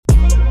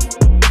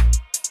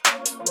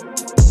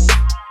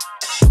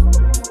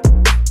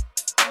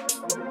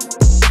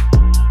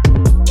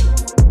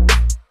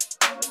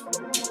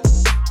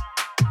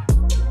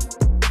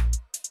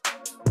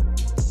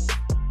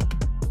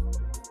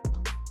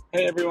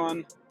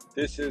everyone,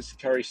 this is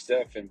Curry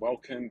Steph and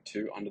welcome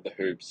to Under the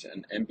Hoops,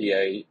 an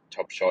NBA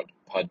Top Shot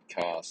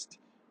podcast.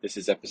 This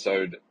is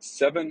episode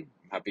 7.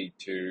 I'm happy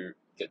to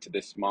get to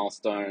this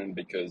milestone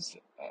because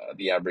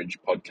the average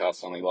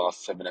podcast only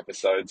lasts 7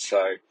 episodes.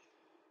 So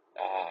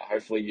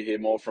hopefully you hear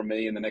more from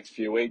me in the next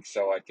few weeks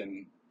so I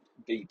can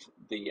beat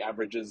the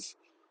averages.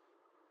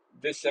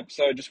 This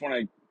episode, just want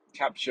to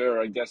capture,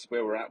 I guess,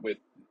 where we're at with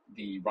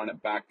the run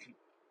it back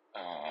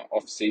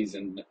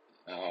off-season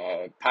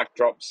pack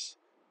drops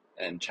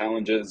and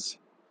challenges.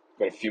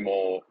 Got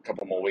a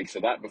couple more weeks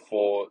of that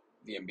before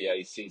the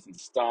NBA season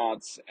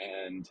starts,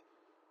 and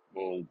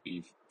we'll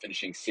be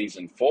finishing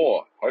season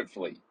 4.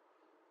 Hopefully,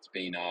 it's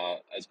been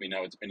as we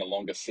know, it's been a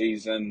longer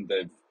season.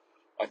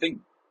 I think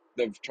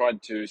they've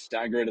tried to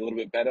stagger it a little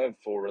bit better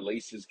for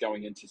releases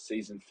going into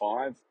season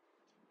 5.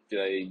 If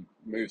they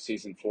move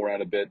season 4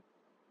 out a bit,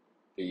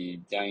 the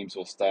games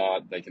will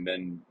start. They can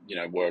then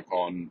work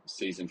on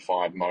season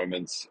 5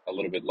 moments a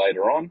little bit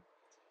later on,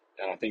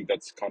 and I think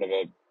that's kind of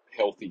a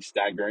healthy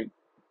staggering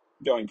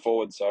going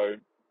forward. So I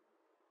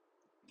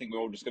think we're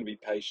all just going to be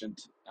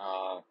patient.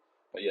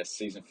 But yes,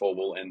 season 4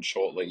 will end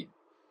shortly.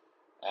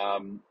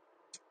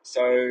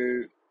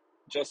 So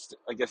just,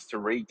 I guess, to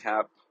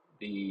recap,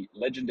 the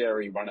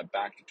legendary run it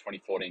back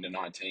 2014 to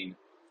 19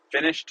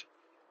 finished.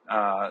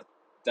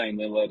 Dame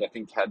Lillard, I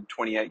think, had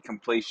 28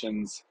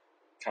 completions,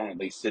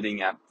 currently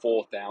sitting at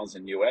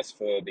 4,000 US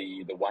for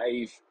the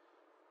wave,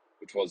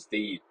 which was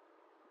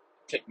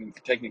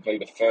technically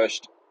the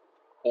first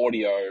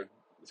audio.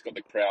 It's got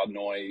the crowd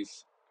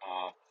noise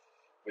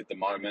with the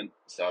moment,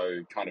 so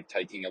kind of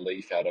taking a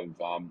leaf out of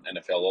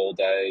NFL All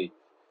Day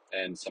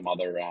and some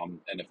other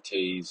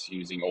NFTs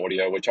using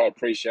audio, which I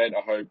appreciate.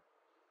 I hope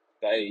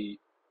they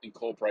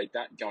incorporate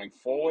that going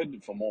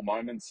forward for more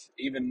moments.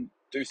 Even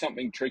do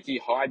something tricky,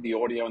 hide the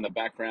audio in the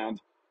background.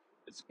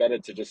 It's better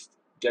to just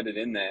get it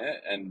in there,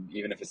 and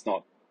even if it's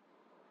not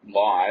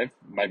live,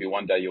 maybe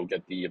one day you'll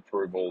get the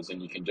approvals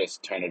and you can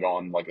just turn it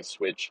on like a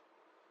switch.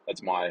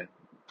 That's my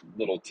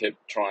little tip.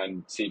 Try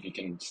and see if you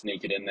can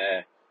sneak it in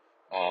there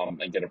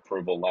and get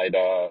approval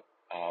later.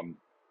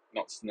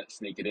 Not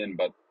sneak it in,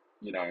 but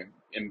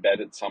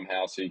embed it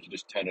somehow so you can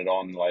just turn it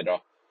on later.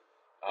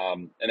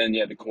 And then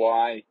the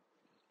Kawhi,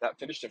 that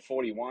finished at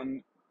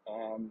 41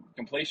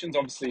 completions.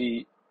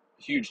 Obviously,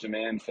 huge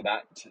demand for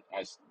that.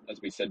 As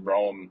we said,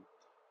 Rome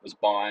was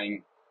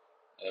buying.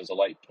 There was a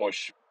late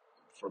push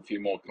for a few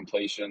more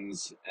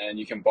completions, and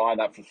you can buy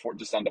that for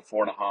just under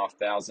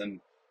 4,500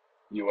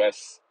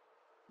 US.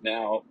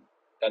 Now,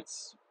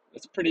 that's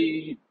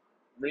pretty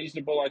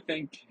reasonable, I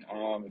think.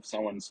 If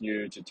someone's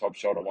new to Top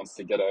Shot or wants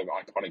to get an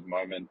iconic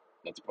moment,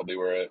 that's probably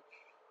where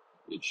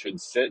it should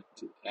sit.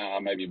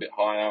 Maybe a bit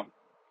higher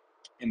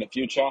in the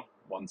future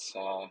once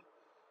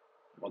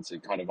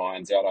it kind of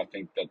irons out. I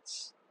think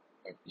that's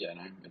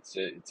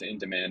it's an in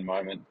demand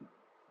moment.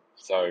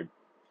 So I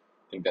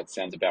think that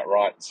sounds about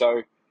right.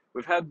 So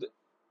we've had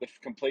the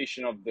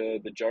completion of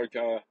the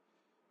Joker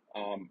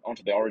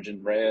onto the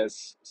Origin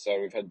rares. So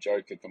we've had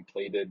Joker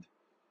completed.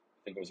 I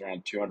think it was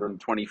around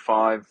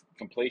 225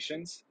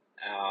 completions.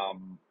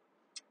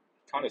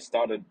 Kind of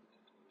started,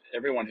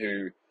 everyone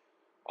who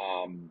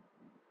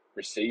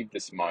received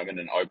this moment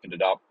and opened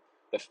it up,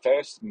 the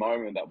first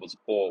moment that was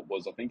bought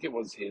was, I think it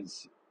was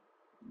his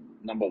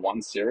number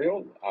 1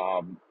 cereal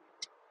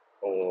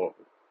or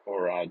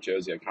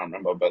jersey, I can't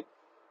remember, but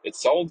it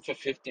sold for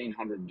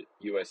 1,500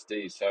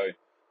 USD. So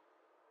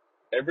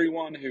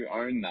everyone who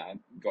owned that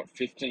got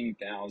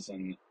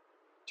 15,000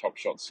 Top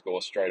Shot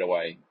score straight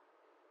away.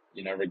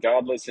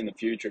 Regardless in the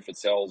future if it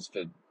sells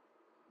for,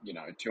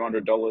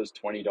 $200,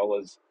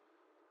 $20,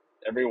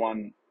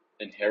 everyone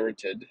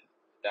inherited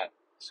that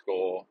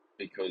score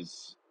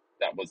because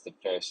that was the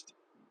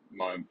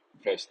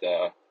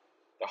the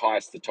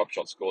highest the Top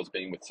Shot scores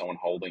being with someone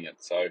holding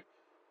it. So,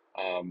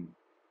 a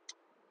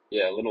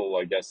little,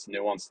 I guess,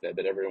 nuance there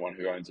that everyone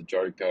who owns a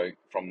Joker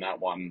from that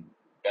one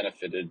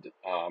benefited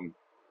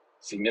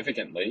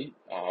significantly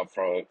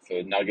for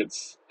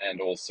Nuggets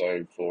and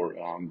also for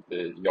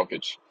the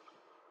Jokic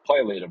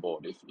player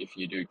leaderboard, if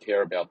you do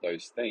care about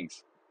those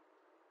things.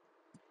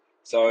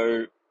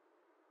 So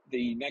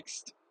the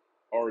next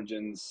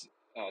Origins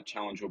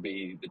challenge will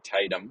be the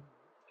Tatum,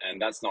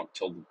 and that's not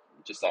till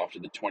just after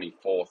the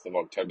 24th of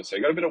October. So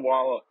you've got a bit of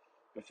while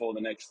before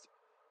the next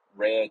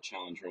rare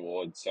challenge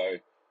reward. So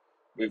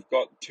we've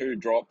got 2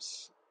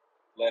 drops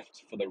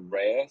left for the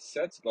rare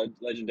sets.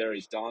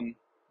 Legendary's done.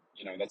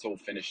 That's all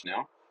finished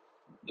now.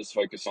 Just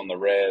focus on the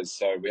rares.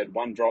 So we had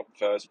 1 drop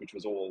first, which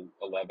was all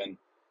 11.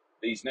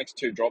 These next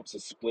 2 drops are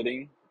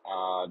splitting.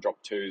 Drop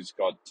 2's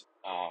got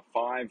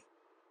 5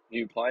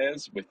 new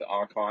players with the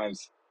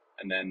archives,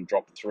 and then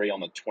drop 3 on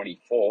the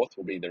 24th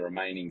will be the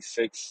remaining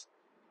 6.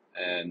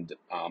 And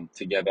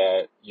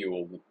together you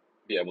will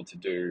be able to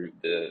do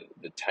the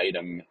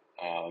Tatum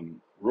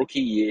rookie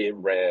year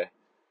rare,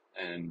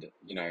 and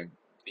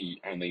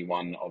the only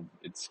one of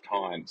its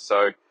kind.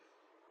 So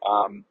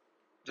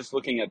just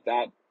looking at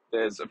that,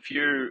 there's a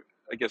few,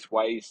 I guess,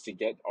 ways to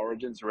get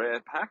Origins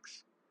rare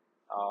packs.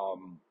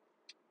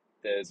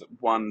 there's a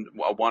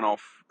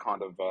one-off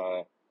kind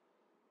of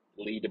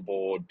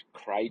leaderboard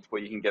crate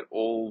where you can get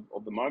all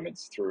of the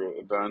moments through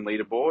a burn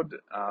leaderboard.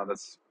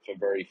 That's for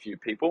very few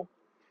people.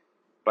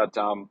 But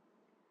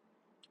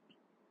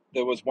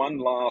there was one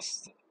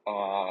last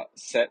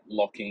set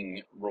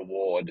locking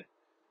reward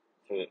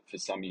for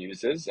some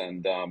users,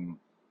 and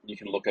you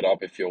can look it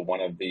up if you're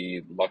one of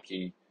the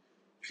lucky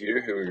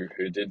few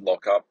who did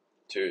lock up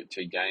to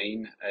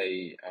gain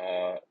a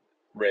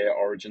rare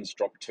Origins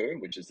drop 2,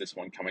 which is this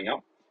one coming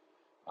up.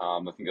 I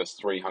think there's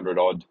 300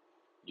 odd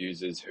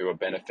users who are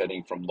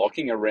benefiting from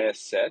locking a rare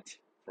set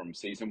from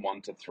season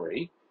 1 to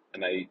 3,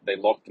 and they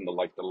locked in the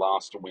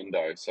last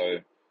window. So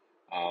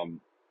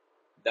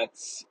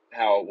that's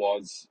how it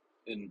was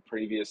in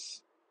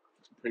previous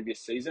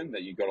season,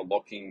 that you got a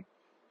locking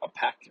a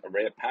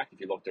rare pack if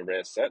you locked a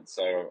rare set.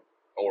 So,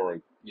 or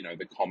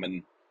the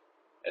common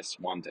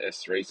S1 to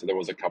S3. So there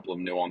was a couple of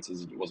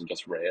nuances. It wasn't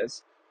just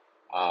rares.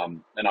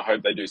 And I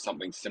hope they do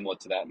something similar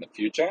to that in the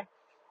future.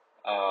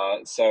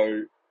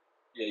 So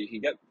yeah, you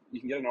can get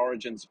an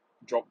Origins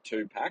drop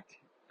 2 pack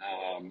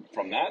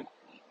from that,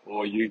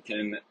 or you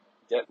can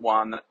get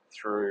one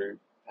through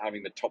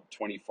having the top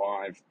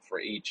 25 for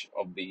each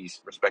of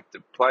these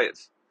respective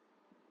players.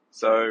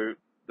 So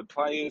the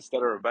players that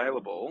are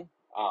available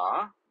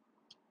are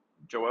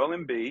Joel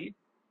Embiid,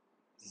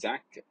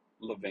 Zach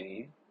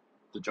LaVine,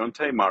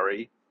 DeJounte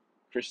Murray,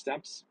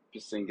 Kristaps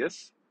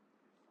Porzingis,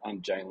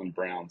 and Jaylen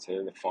Brown. So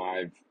they're the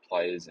 5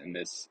 players in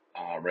this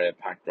rare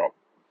pack drop.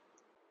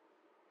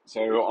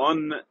 So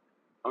on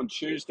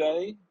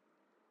Tuesday,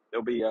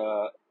 there'll be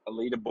a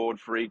leaderboard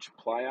for each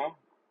player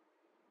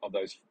of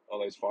those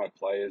 5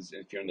 players.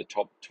 If you're in the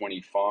top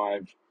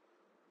 25,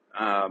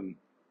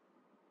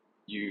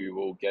 you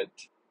will get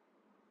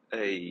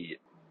a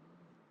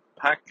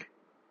pack.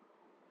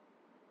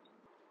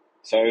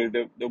 So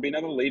there'll be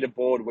another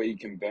leaderboard where you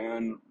can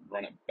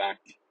run it back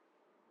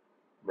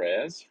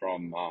rares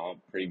from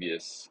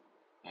previous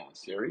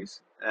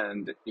series,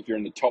 and if you're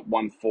in the top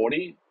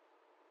 140,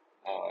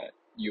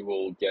 you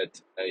will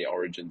get a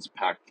Origins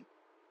pack.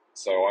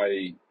 So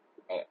I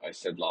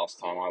said last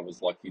time I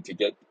was lucky to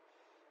get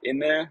in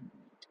there.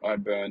 I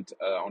burnt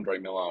Andre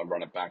Miller,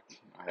 run it back.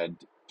 I had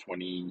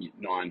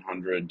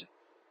 2,900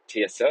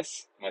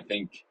 TSS, and I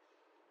think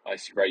I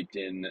scraped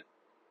in.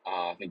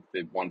 I think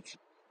the one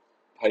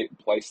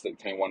place that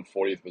came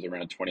 140th was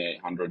around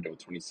 2,800 or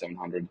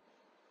 2,700.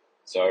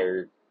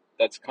 So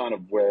that's kind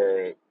of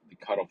where the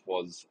cutoff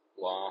was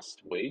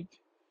last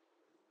week.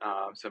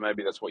 So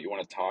maybe that's what you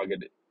want to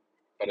target.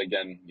 But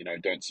again,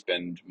 don't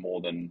spend more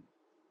than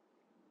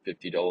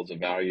 $50 of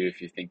value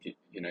if you think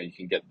you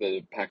can get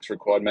the packs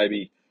required.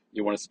 Maybe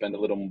you want to spend a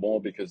little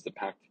more because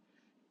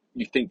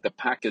you think the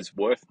pack is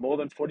worth more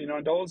than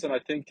 $49. And I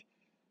think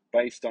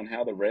based on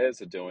how the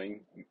rares are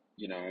doing,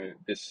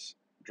 this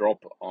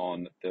drop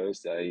on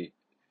Thursday,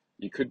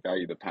 you could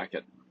value the pack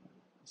at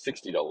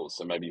 $60.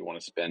 So maybe you want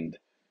to spend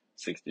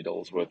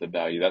 $60 worth of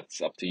value.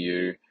 That's up to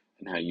you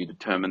and how you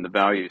determine the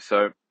value.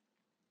 So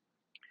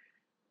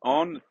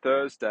on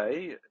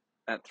Thursday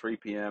at 3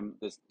 p.m.,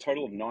 there's a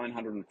total of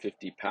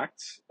 950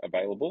 packs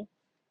available,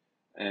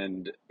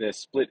 and they're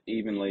split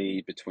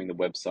evenly between the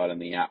website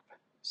and the app.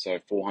 So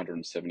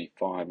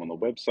 475 on the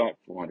website,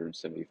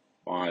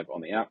 475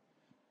 on the app.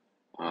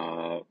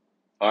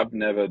 I've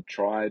never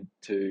tried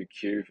to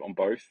queue on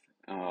both.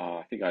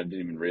 I think I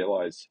didn't even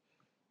realize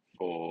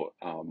for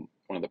one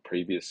of the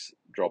previous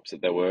drops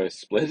that they were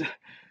split.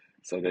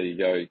 So there you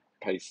go.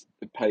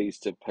 It pays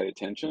to pay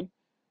attention.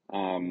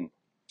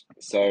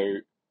 So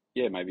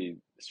yeah, maybe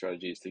the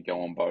strategy is to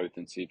go on both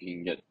and see if you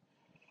can get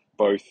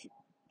both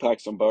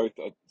packs on both.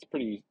 It's a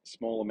pretty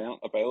small amount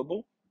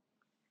available.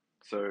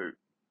 So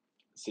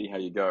see how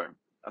you go.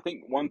 I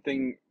think one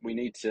thing we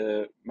need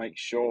to make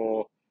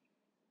sure,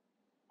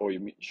 or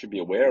you should be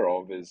aware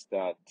of, is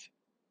that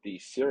the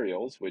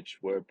cereals, which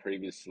were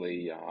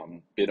previously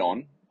bid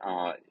on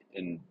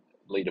in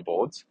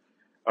leaderboards,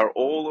 are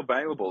all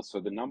available. So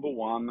the number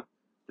 1,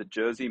 the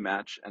Jersey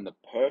Match, and the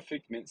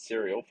Perfect Mint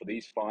cereal for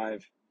these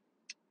 5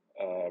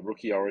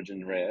 Rookie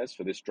Origin rares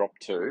for this drop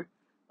 2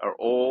 are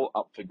all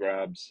up for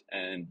grabs,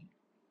 and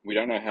we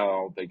don't know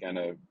how they're going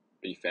to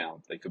be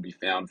found. They could be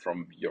found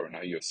from your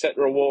set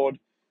reward.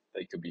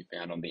 They could be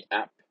found on the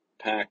app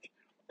pack.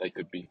 They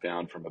could be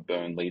found from a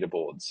burn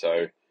leaderboard.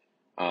 So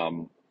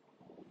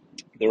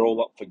they're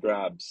all up for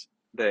grabs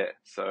there.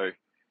 So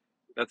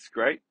that's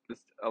great.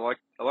 I like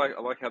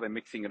how they're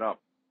mixing it up.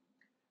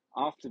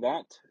 After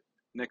that,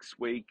 next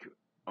week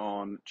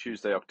on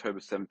Tuesday, October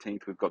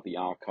 17th, we've got the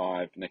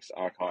next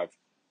archive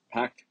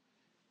pack,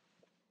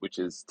 which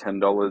is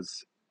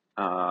 $10.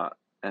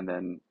 And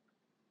then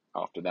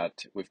after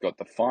that, we've got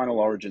the final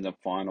Origin and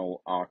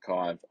final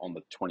archive on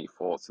the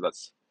 24th. So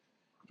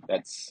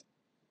that's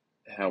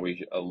how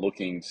we are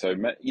looking. So,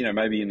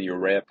 maybe in your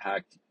rare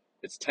pack,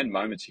 it's 10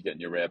 moments you get in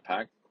your rare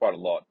pack, quite a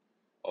lot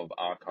of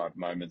archive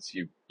moments.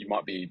 You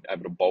might be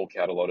able to bulk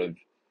out a lot of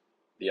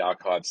the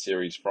archive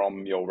series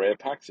from your rare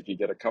packs if you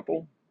get a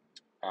couple.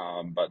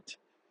 But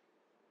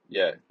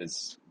yeah,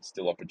 there's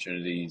still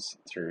opportunities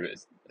through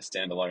a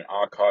standalone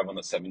archive on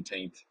the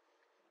 17th,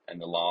 and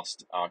the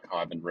last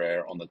archive and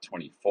rare on the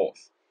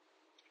 24th.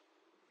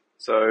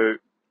 So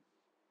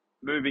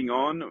moving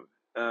on,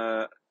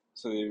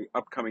 so the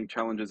upcoming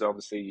challenges,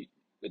 obviously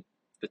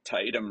the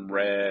Tatum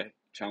rare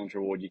challenge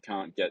reward you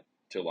can't get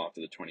till after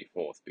the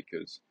 24th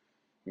because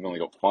we've only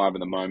got 5 at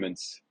the moment.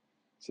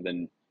 So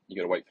then you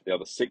got to wait for the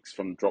other 6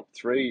 from drop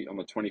 3 on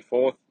the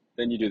 24th.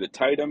 Then you do the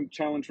Tatum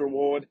challenge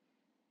reward.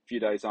 A few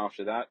days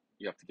after that,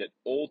 you have to get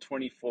all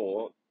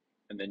 24,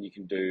 and then you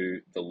can do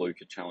the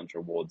Luca challenge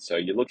reward. So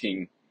you're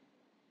looking,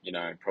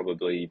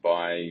 probably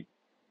by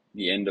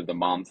the end of the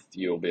month,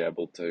 you'll be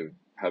able to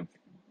have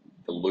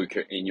the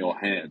Luca in your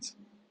hands.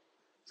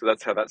 So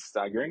that's how that's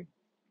staggering.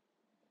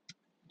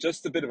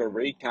 Just a bit of a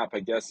recap, I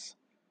guess,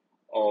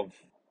 of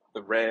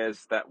the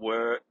rares that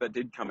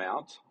did come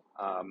out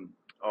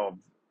of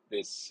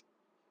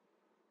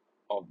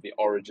the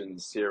Origin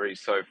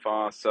series so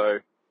far. So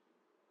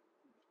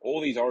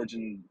all these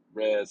Origin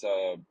rares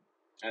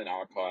and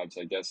archives,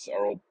 I guess,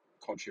 are all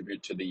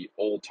contribute to the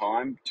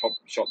all-time top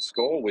shot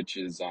score, which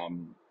is a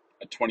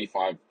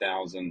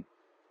 25,000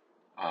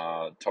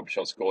 top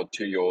shot score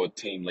to your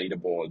team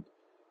leaderboard.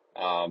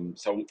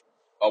 So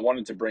I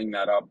wanted to bring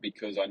that up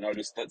because I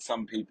noticed that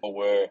some people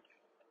were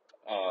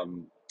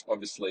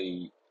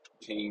obviously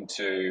keen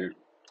to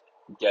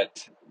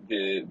get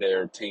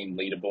their team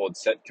leaderboard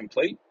set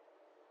complete,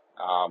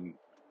 and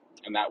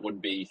that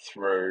would be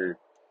through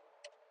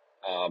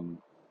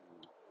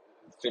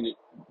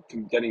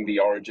getting the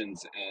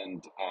origins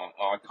and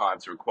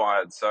archives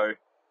required. So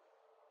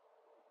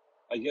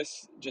I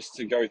guess just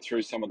to go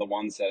through some of the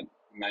ones that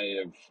may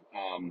have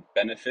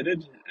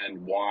benefited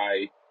and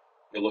why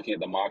you're looking at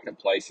the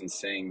marketplace and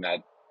seeing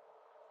that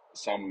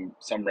some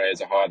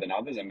rares are higher than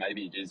others, and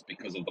maybe it is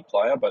because of the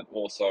player, but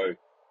also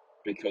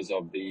because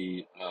of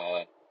the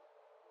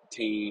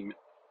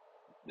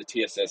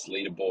TSS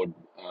leaderboard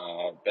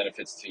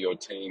benefits to your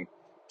team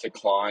to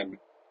climb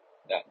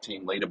that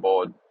team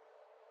leaderboard.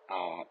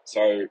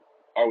 So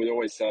I would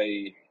always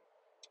say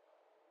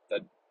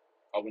that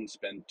I wouldn't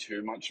spend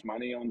too much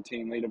money on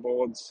team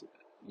leaderboards,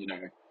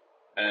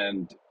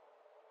 and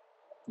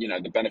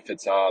the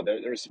benefits are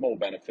there are small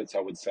benefits, I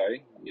would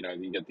say.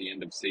 You get the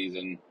end of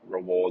season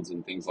rewards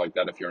and things like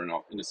that if you're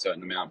in a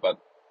certain amount, but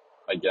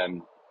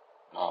again,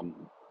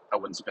 I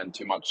wouldn't spend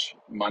too much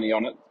money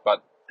on it.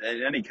 But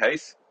in any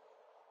case,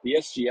 the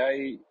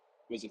SGA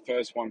was the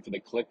first one for the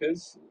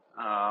Clippers.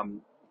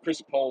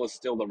 Chris Paul is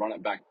still the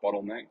run-it-back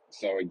bottleneck.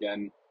 So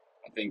again,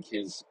 I think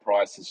his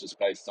price is just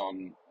based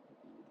on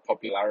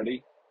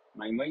popularity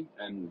mainly,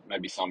 and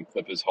maybe some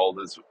Clippers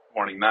holders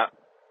wanting that.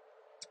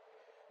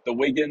 The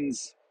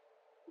Wiggins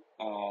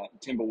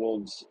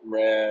Timberwolves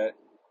rare,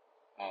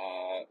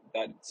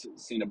 that's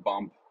seen a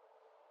bump.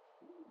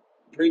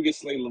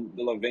 Previously,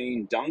 the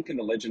Levine dunk and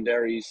the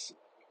legendaries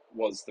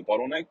was the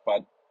bottleneck,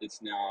 but it's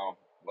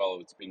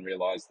been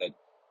realized that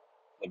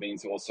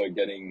Levine's also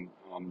getting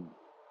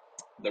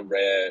the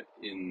rare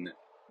in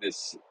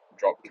this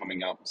drop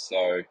coming up.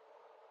 So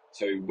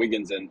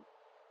Wiggins and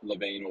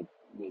Levine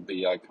will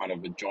be kind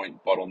of a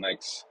joint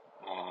bottlenecks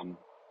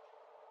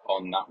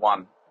on that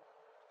one.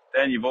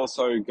 Then you've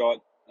also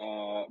got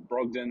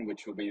Brogdon,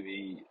 which will be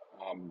the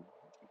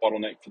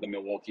bottleneck for the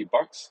Milwaukee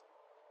Bucks.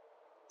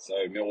 So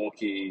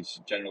Milwaukee's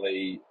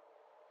generally,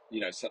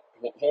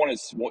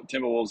 Hornets,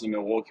 Timberwolves and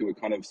Milwaukee were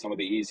kind of some of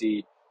the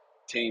easy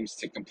teams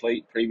to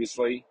complete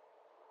previously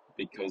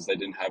because they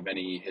didn't have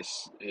any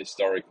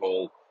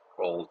historical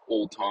or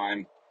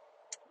all-time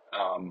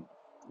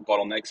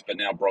bottlenecks, but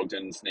now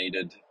Brogdon's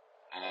needed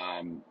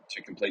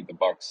to complete the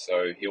Bucks,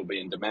 so he'll be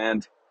in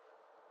demand.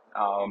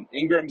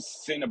 Ingram's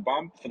seen a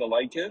bump for the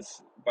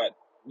Lakers, but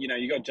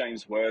you got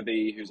James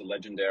Worthy, who's a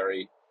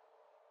legendary,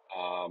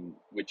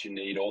 which you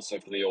need also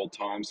for the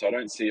all-time. So I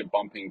don't see it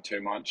bumping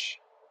too much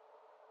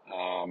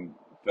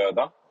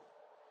further.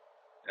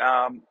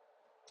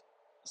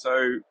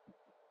 So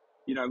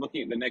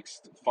looking at the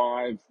next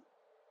 5,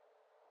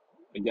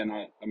 again,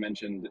 I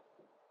mentioned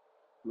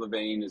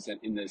Levine is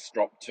in this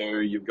drop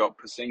 2. You've got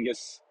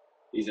Porzingis.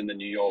 He's in the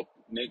New York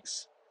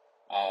Knicks.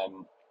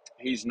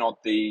 He's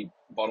not the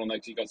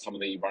bottleneck. You got some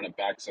of the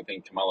run-it-backs. I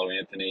think Carmelo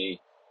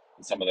Anthony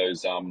and some of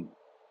those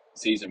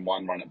season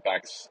 1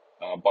 run-it-backs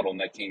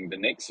bottlenecking the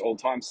Knicks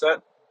all-time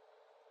set.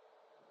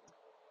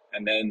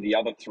 And then the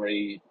other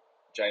 3,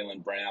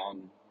 Jaylen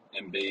Brown,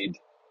 Embiid,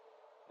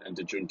 and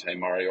DeJounte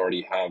Murray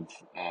already have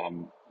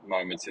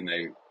moments in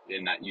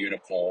that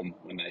uniform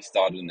when they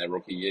started in their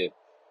rookie year.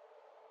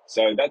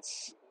 So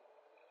that's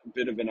a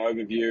bit of an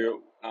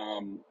overview.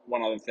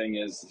 One other thing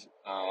is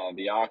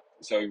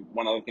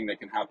one other thing that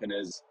can happen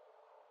is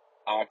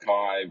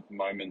archive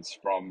moments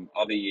from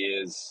other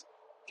years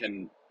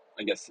can,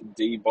 I guess,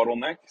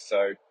 de-bottleneck.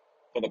 So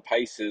for the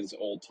Pacers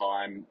all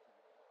time,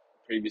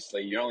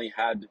 previously you only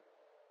had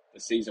the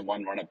season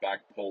 1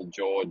 run-it-back Paul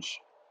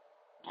George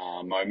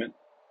moment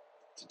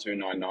to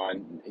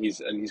 299.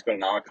 He's got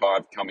an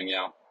archive coming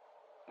out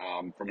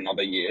from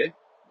another year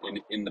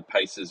in the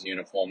Pacers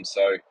uniform.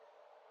 So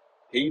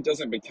he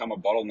doesn't become a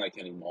bottleneck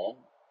anymore,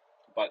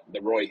 but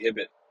the Roy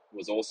Hibbert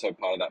was also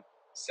part of that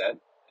set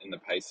in the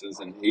paces,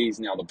 and he's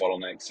now the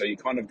bottleneck. So you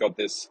kind of got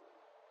this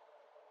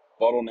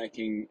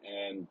bottlenecking,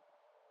 and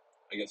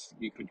I guess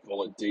you could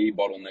call it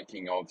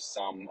de-bottlenecking of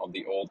some of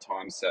the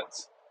all-time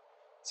sets.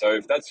 So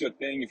if that's your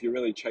thing, if you're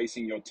really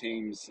chasing your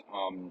team's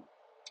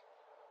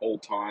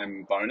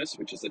all-time bonus,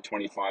 which is the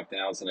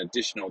 25,000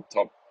 additional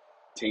top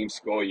team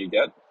score you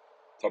get,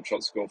 top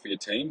shot score for your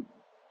team,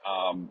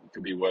 it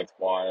could be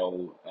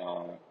worthwhile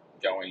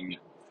going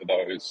for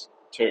those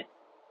too.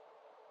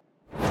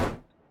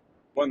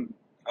 One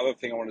other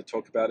thing I want to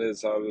talk about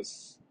is I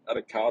was at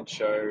a card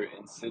show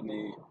in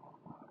Sydney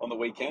on the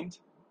weekend.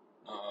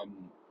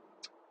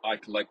 I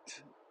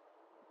collect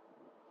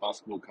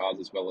basketball cards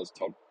as well as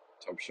top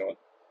shot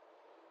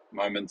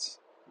moments,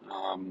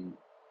 and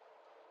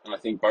I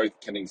think both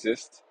can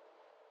exist.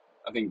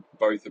 I think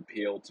both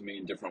appeal to me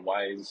in different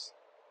ways.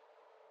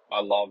 I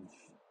love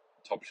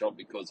Top Shot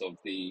because of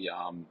the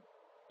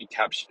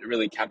it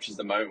really captures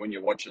the moment when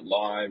you watch it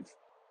live.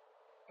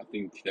 I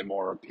think they're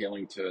more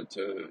appealing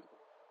to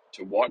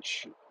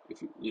watch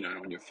if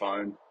on your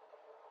phone.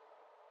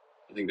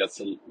 I think that's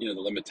the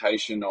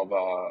limitation of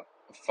a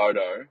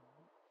photo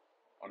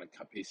on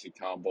a piece of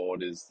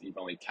cardboard is you've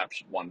only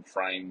captured one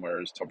frame,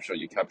 whereas Top Shot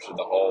you capture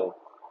the whole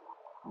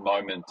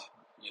moment.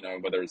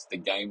 Whether it's the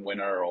game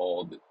winner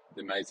or the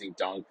amazing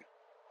dunk.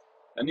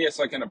 And yes,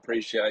 I can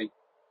appreciate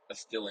a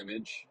still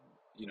image.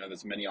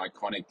 There's many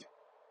iconic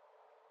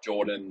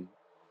Jordan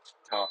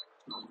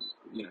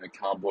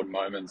cardboard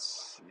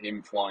moments,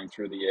 him flying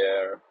through the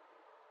air,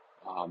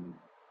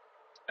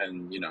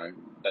 and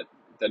that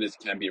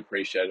can be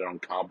appreciated on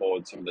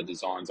cardboard. Some of the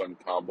designs on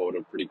cardboard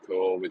are pretty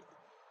cool with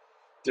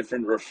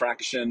different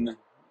refraction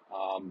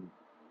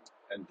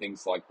and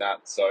things like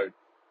that. So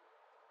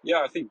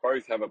yeah, I think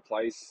both have a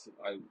place.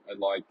 I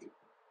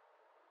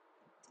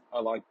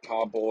like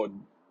cardboard.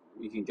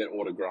 You can get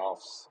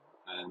autographs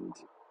and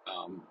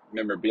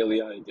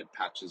memorabilia. You get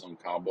patches on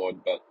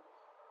cardboard, but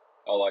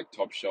I like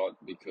Top Shot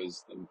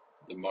because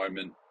the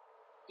moment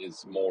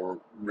is more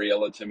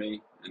realer to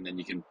me, and then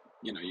you can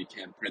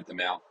print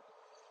them out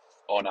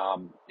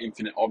on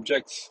infinite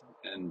objects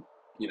and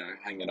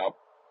hang it up,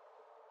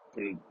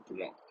 put it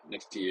up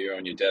next to you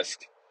on your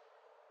desk.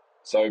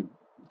 So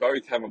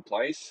both have a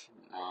place.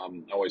 I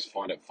always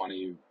find it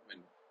funny when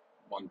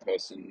one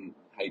person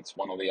hates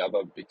one or the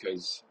other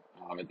because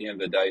at the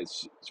end of the day,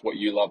 it's what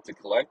you love to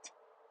collect.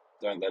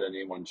 Don't let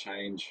anyone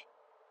change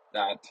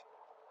that.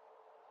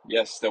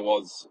 Yes, there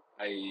was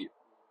a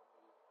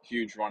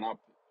huge run up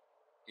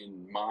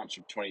in March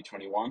of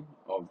 2021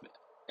 of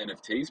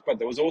NFTs, but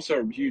there was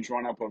also a huge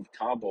run up of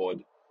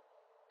cardboard.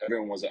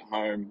 Everyone was at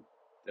home.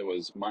 There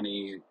was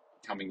money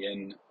coming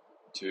in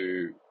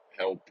to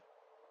help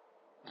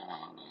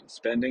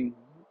spending,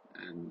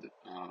 and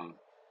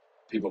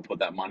people put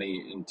that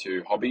money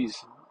into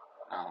hobbies,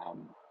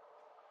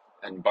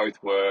 and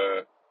both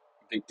were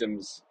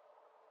victims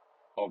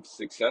of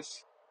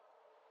success.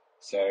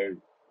 So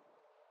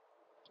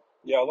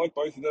yeah, I like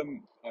both of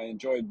them. I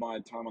enjoyed my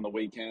time on the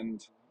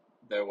weekend.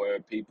 There were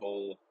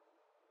people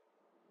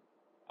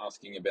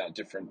asking about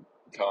different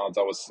cards.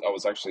 I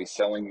was actually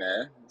selling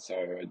there, so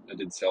I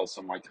did sell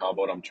some of my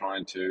cardboard. I'm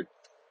trying to,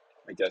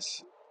 I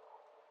guess,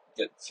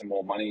 get some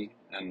more money,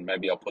 and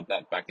maybe I'll put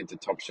that back into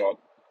Top Shot.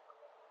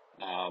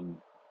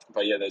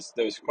 But yeah,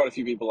 there was quite a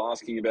few people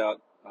asking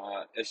about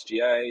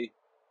SGA,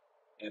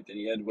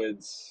 Anthony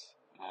Edwards,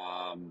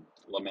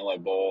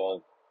 LaMelo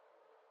Ball,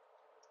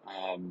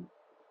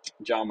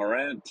 Ja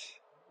Morant,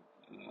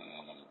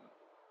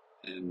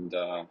 and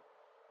a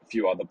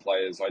few other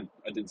players.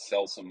 I did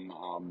sell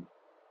some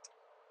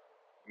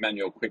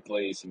Manuel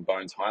Quickly, some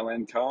Bones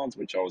Highland cards,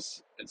 which I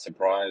was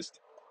surprised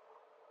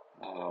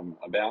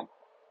about.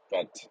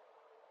 But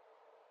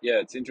yeah,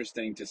 it's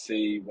interesting to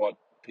see what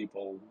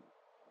people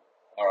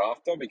are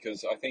after,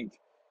 because I think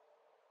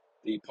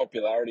the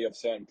popularity of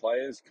certain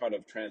players kind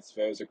of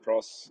transfers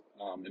across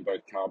in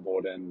both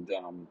cardboard and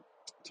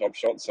Top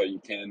Shot, so you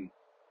can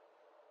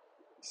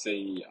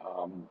see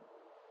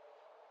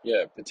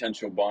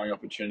potential buying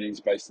opportunities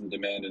based on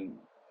demand and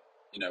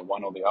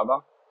one or the other.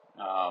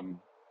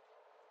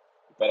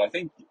 But I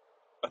think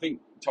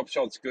Top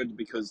Shot's good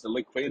because the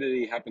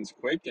liquidity happens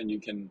quick, and you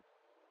can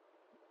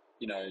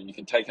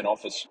take an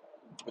offer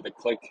with a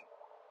click,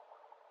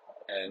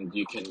 and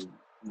you can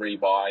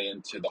rebuy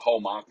into the whole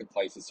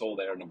marketplace. It's all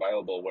there and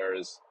available.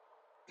 Whereas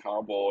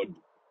cardboard,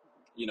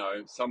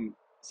 some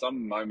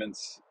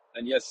moments,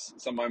 and yes,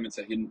 some moments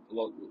are hidden.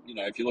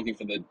 If you're looking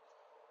for the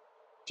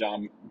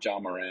Ja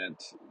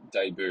Morant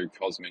debut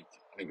Cosmic,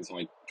 I think there's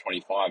only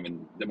 25,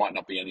 and there might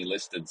not be any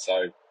listed.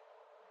 So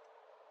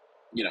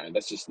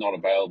that's just not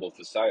available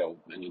for sale,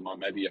 and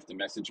maybe you have to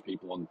message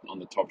people on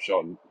the Top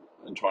Shot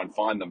and try and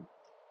find them.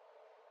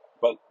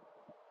 But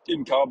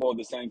in cardboard,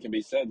 the same can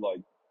be said.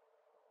 Like,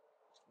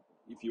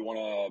 if you want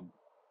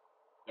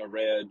a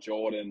rare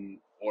Jordan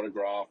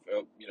autograph,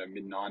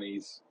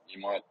 mid-90s, you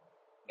might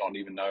not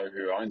even know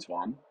who owns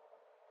one.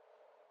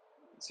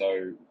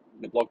 So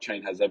the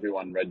blockchain has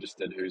everyone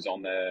registered who's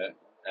on there,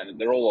 and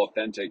they're all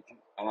authentic.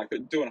 And I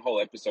could do a whole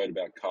episode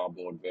about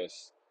cardboard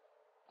versus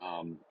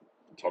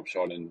Top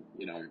Shot and,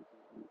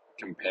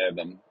 compare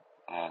them.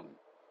 I'd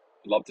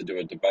love to do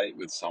a debate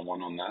with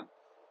someone on that.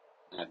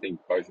 And I think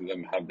both of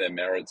them have their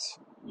merits,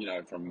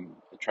 from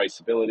a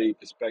traceability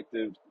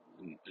perspective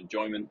and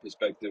enjoyment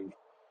perspective.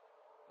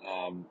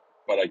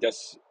 But I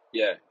guess,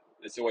 yeah,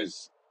 it's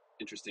always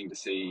interesting to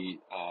see,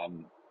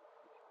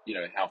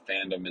 how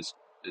fandom is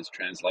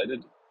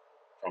translated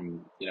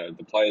from,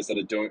 the players that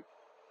are doing.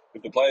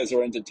 If the players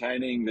are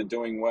entertaining, they're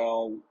doing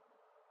well,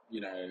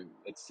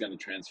 it's going to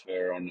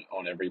transfer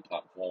on every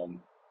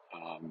platform,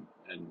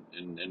 and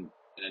in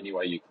any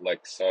way you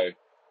collect. So,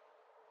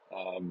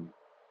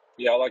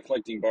 yeah, I like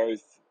collecting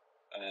both,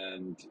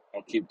 and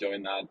I'll keep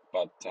doing that.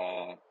 But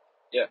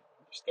yeah,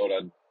 just thought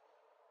I'd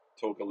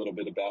talk a little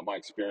bit about my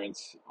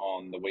experience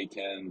on the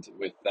weekend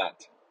with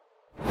that.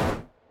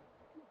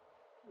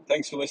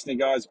 Thanks for listening,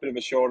 guys. Bit of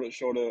a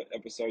shorter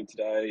episode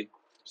today.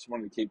 Just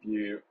wanted to keep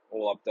you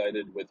all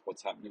updated with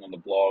what's happening on the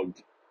blog.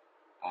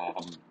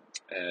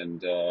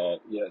 And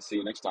yeah, see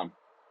you next time.